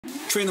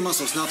Train the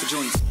muscles, not the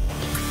joints.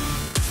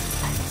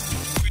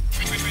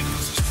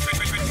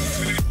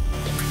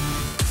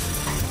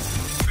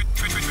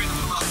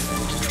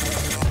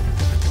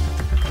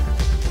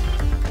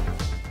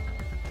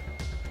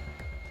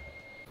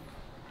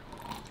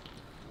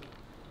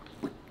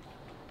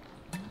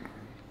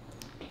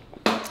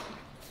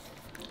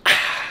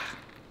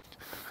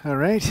 All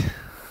right,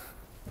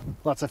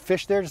 lots of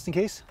fish there just in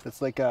case.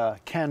 That's like a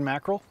canned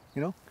mackerel,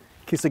 you know,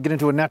 in case they get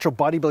into a natural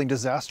bodybuilding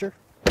disaster.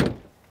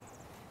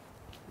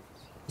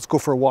 Let's go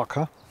for a walk,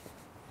 huh?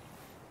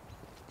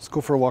 Let's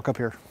go for a walk up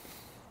here.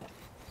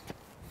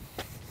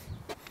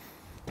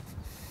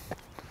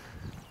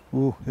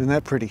 Ooh, isn't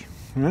that pretty?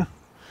 Yeah.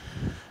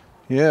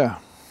 Yeah.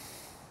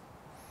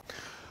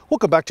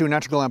 Welcome back to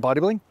Natural Gland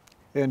Bodybuilding.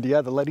 And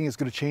yeah, the lighting is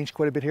going to change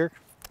quite a bit here.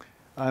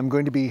 I'm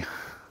going to be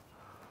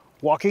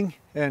walking,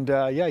 and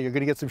yeah, you're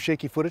going to get some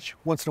shaky footage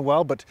once in a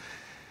while, but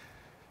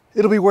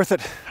it'll be worth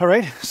it. All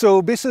right,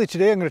 so basically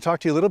today I'm going to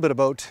talk to you a little bit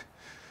about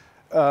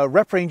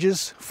rep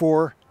ranges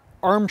for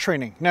arm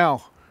training.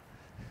 Now,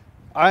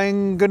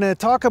 I'm going to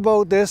talk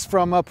about this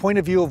from a point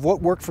of view of what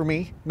worked for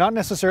me, not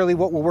necessarily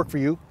what will work for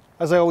you,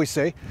 as I always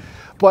say,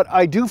 but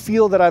I do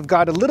feel that I've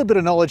got a little bit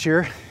of knowledge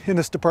here in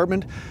this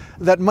department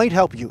that might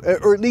help you,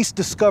 or at least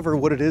discover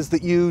what it is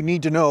that you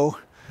need to know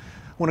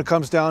when it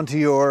comes down to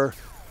your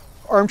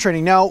arm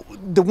training. Now,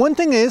 the one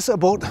thing is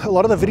about a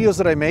lot of the videos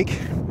that I make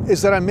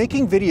is that I'm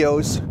making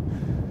videos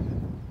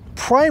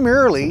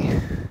primarily,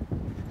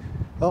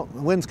 oh,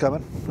 the wind's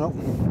coming. Oh.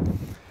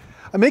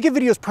 I'm making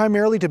videos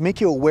primarily to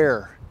make you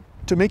aware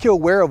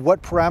of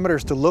what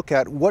parameters to look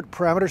at, what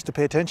parameters to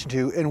pay attention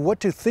to, and what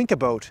to think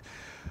about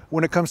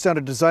when it comes down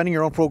to designing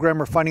your own program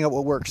or finding out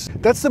what works.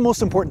 That's the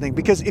most important thing,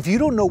 because if you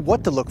don't know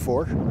what to look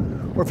for,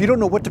 or if you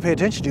don't know what to pay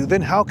attention to,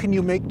 then how can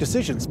you make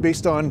decisions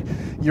based on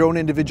your own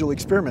individual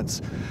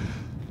experiments?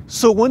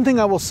 So one thing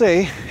I will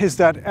say is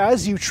that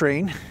as you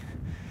train,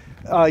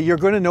 you're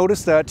going to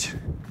notice that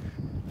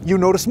you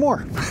notice more.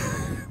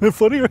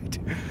 Funny, right?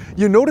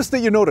 You notice that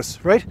you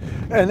notice, right?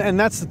 And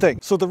that's the thing.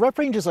 So the rep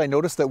ranges I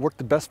noticed that worked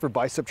the best for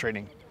bicep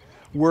training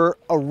were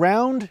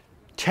around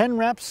 10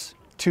 reps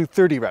to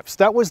 30 reps.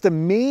 That was the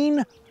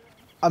main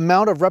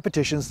amount of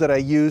repetitions that I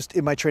used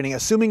in my training,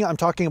 assuming I'm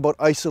talking about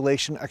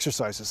isolation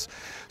exercises.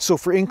 So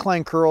for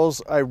incline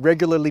curls, I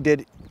regularly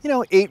did,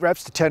 8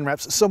 reps to 10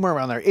 reps, somewhere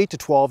around there, 8 to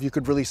 12, you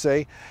could really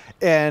say.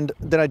 And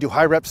then I do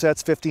high rep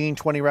sets, 15,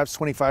 20 reps,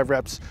 25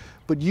 reps.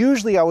 But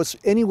usually I was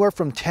anywhere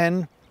from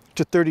 10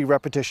 to 30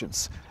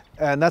 repetitions.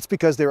 And that's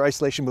because they're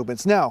isolation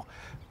movements. Now,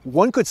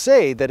 one could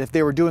say that if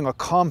they were doing a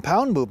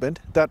compound movement,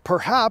 that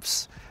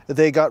perhaps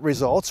they got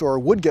results or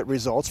would get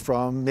results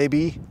from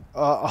maybe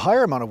a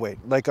higher amount of weight,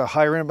 like a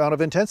higher amount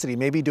of intensity,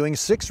 maybe doing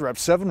 6 reps,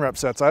 7 rep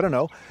sets, I don't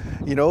know,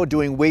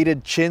 doing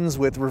weighted chins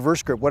with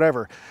reverse grip,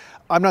 whatever.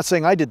 I'm not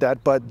saying I did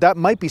that, but that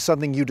might be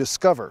something you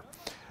discover.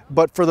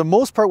 But for the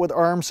most part with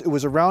arms, it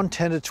was around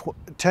 10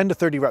 to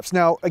 30 reps.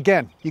 Now,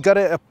 again, you got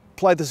to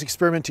apply this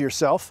experiment to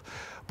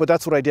yourself, but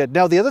that's what I did.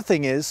 Now, the other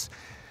thing is,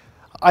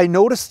 I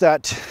noticed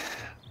that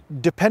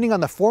depending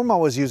on the form I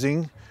was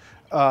using,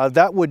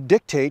 that would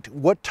dictate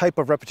what type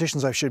of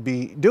repetitions I should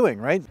be doing,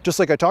 right? Just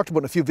like I talked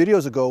about a few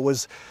videos ago,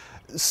 was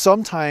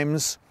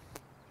sometimes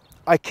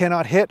I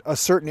cannot hit a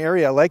certain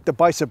area like the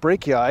bicep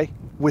brachii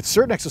with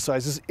certain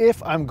exercises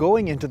if I'm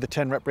going into the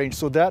 10 rep range.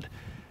 So that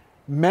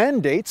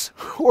mandates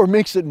or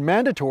makes it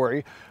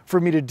mandatory for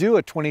me to do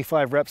a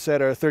 25 rep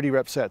set or a 30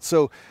 rep set.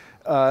 So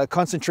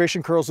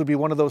concentration curls would be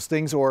one of those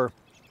things, or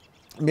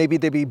maybe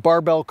they'd be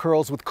barbell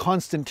curls with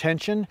constant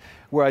tension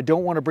where I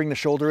don't want to bring the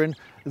shoulder in.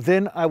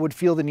 Then I would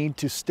feel the need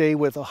to stay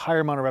with a higher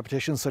amount of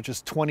repetitions, such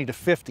as 20 to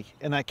 50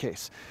 in that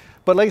case.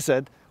 But like I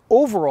said,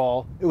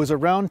 overall, it was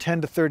around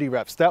 10 to 30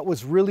 reps. That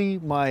was really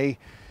my,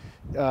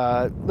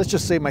 let's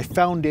just say, my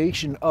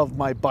foundation of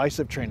my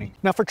bicep training.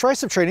 Now for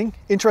tricep training,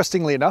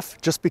 interestingly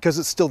enough, just because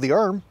it's still the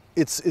arm,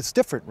 it's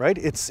different, right?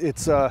 It's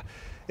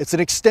an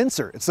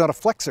extensor, it's not a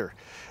flexor.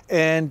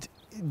 And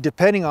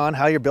depending on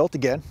how you're built,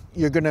 again,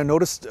 you're going to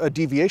notice a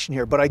deviation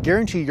here, but I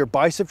guarantee your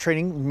bicep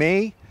training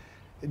may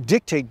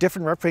dictate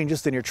different rep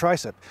ranges than your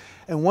tricep.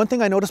 And one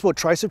thing I noticed about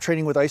tricep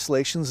training with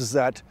isolations is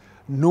that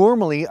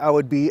normally I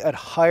would be at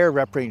higher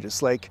rep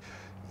ranges, like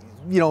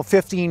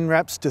 15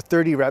 reps to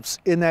 30 reps.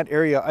 In that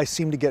area, I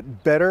seem to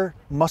get better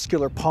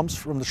muscular pumps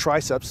from the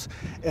triceps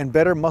and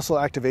better muscle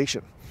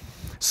activation.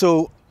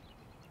 So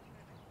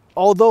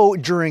although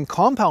during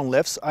compound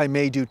lifts, I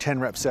may do 10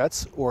 rep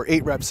sets or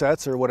 8 rep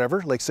sets or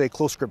whatever, like say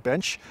close grip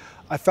bench,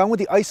 I found with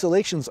the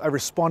isolations, I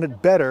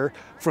responded better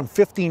from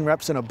 15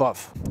 reps and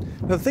above.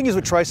 Now the thing is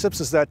with triceps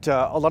is that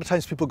a lot of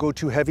times people go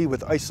too heavy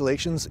with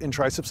isolations in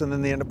triceps and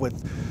then they end up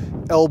with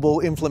elbow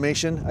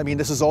inflammation. I mean,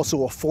 this is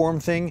also a form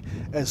thing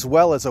as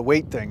well as a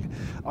weight thing.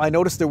 I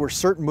noticed there were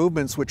certain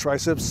movements with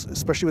triceps,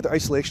 especially with the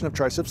isolation of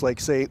triceps, like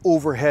say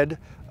overhead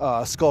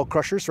skull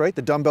crushers, right?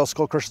 The dumbbell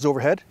skull crushers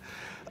overhead.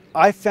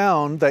 I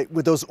found that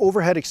with those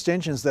overhead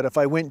extensions that if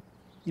I went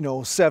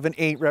 7,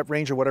 8 rep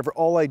range or whatever,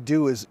 all I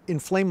do is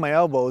inflame my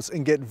elbows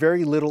and get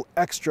very little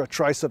extra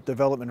tricep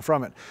development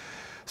from it.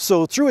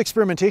 So through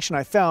experimentation,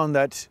 I found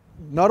that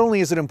not only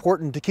is it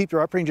important to keep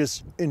your rep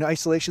ranges in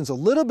isolations a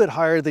little bit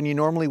higher than you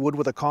normally would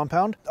with a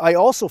compound, I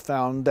also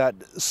found that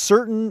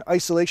certain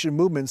isolation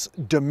movements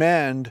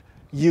demand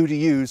you to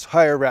use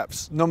higher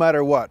reps, no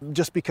matter what,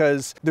 just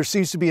because there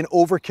seems to be an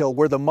overkill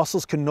where the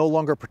muscles can no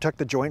longer protect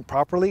the joint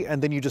properly,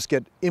 and then you just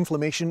get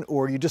inflammation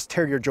or you just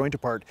tear your joint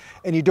apart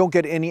and you don't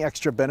get any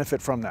extra benefit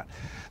from that.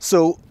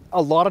 So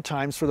a lot of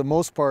times, for the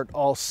most part,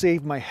 I'll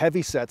save my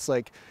heavy sets,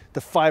 like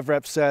the 5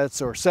 rep sets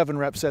or 7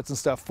 rep sets and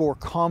stuff, for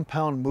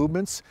compound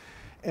movements.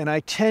 And I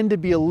tend to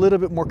be a little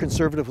bit more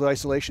conservative with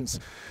isolations.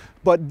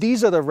 But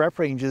these are the rep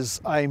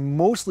ranges I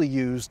mostly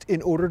used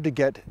in order to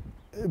get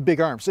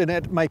big arms. And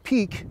at my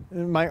peak,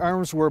 my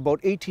arms were about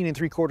 18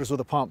 3/4 with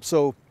a pump.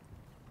 So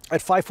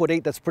at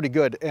 5'8", that's pretty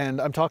good. And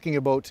I'm talking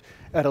about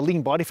at a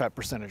lean body fat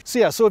percentage. So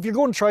yeah, so if you're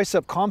going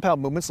tricep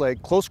compound movements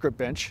like close grip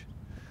bench,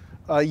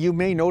 you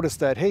may notice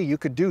that, hey, you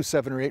could do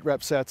 7 or 8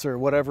 rep sets or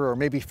whatever, or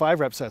maybe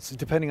 5 rep sets,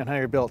 depending on how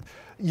you're built.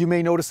 You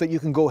may notice that you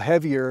can go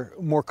heavier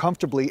more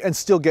comfortably and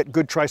still get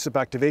good tricep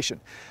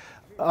activation.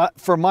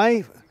 For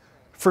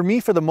me,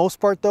 for the most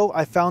part though,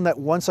 I found that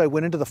once I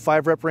went into the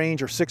 5 rep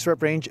range or 6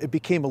 rep range, it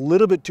became a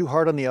little bit too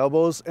hard on the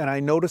elbows, and I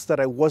noticed that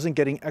I wasn't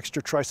getting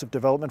extra tricep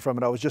development from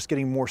it. I was just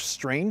getting more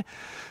strain.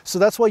 So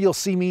that's why you'll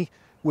see me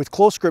with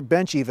close grip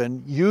bench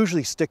even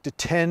usually stick to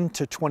 10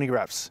 to 20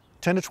 reps.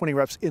 10 to 20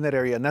 reps in that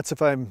area, and that's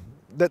if I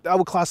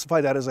would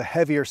classify that as a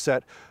heavier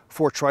set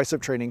for tricep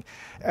training.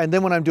 And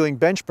then when I'm doing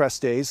bench press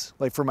days,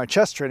 like for my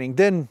chest training,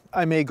 then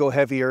I may go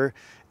heavier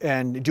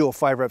and do a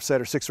 5 rep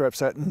set or 6 rep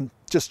set and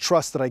just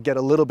trust that I get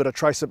a little bit of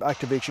tricep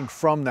activation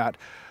from that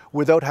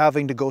without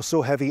having to go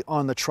so heavy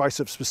on the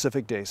tricep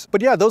specific days.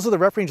 But yeah, those are the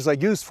rep ranges I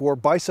used for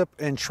bicep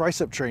and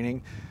tricep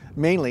training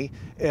mainly,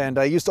 and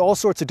I used all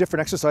sorts of different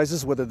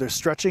exercises, whether they're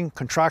stretching,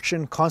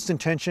 contraction, constant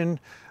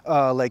tension,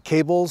 like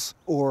cables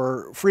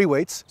or free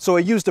weights. So I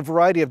used a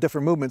variety of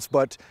different movements,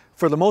 but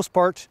for the most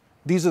part,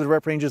 these are the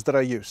rep ranges that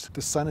I used.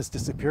 The sun is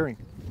disappearing.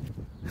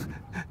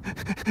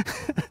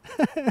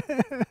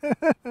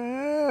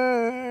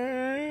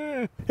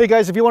 Hey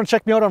guys, if you want to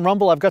check me out on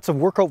Rumble, I've got some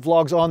workout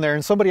vlogs on there,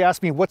 and somebody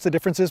asked me what's the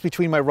differences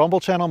between my Rumble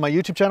channel and my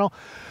YouTube channel.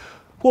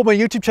 Well, my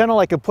YouTube channel,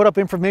 I can put up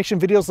information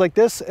videos like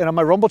this, and on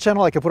my Rumble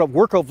channel, I can put up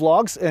workout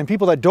vlogs, and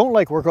people that don't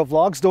like workout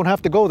vlogs don't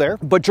have to go there.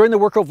 But during the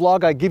workout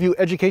vlog, I give you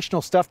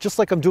educational stuff, just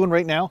like I'm doing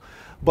right now,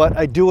 but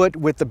I do it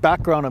with the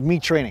background of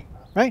me training,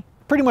 right?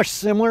 Pretty much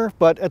similar,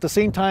 but at the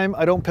same time,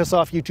 I don't piss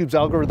off YouTube's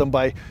algorithm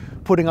by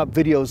putting up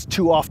videos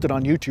too often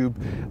on YouTube.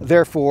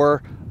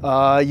 Therefore,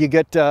 you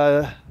get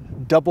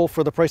double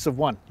for the price of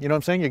one. You know what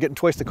I'm saying? You're getting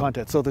twice the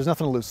content, so there's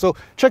nothing to lose. So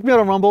check me out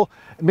on Rumble.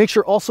 Make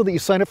sure also that you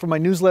sign up for my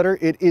newsletter.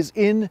 It is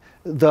in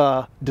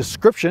the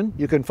description.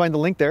 You can find the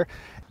link there.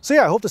 So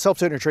yeah, I hope this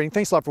helps out in your training.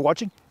 Thanks a lot for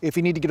watching. If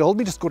you need to get a hold of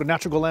me, just go to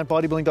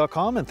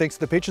naturalglandbodybuilding.com, and thanks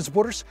to the Patreon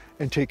supporters,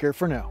 and take care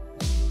for now.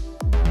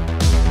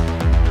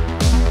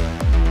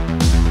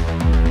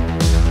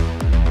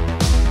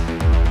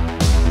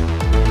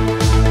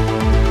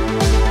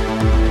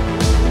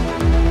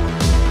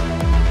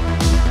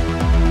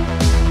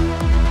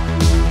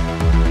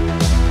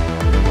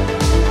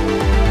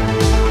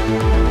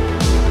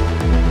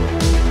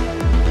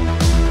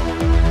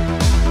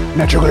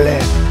 Natural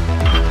Gland.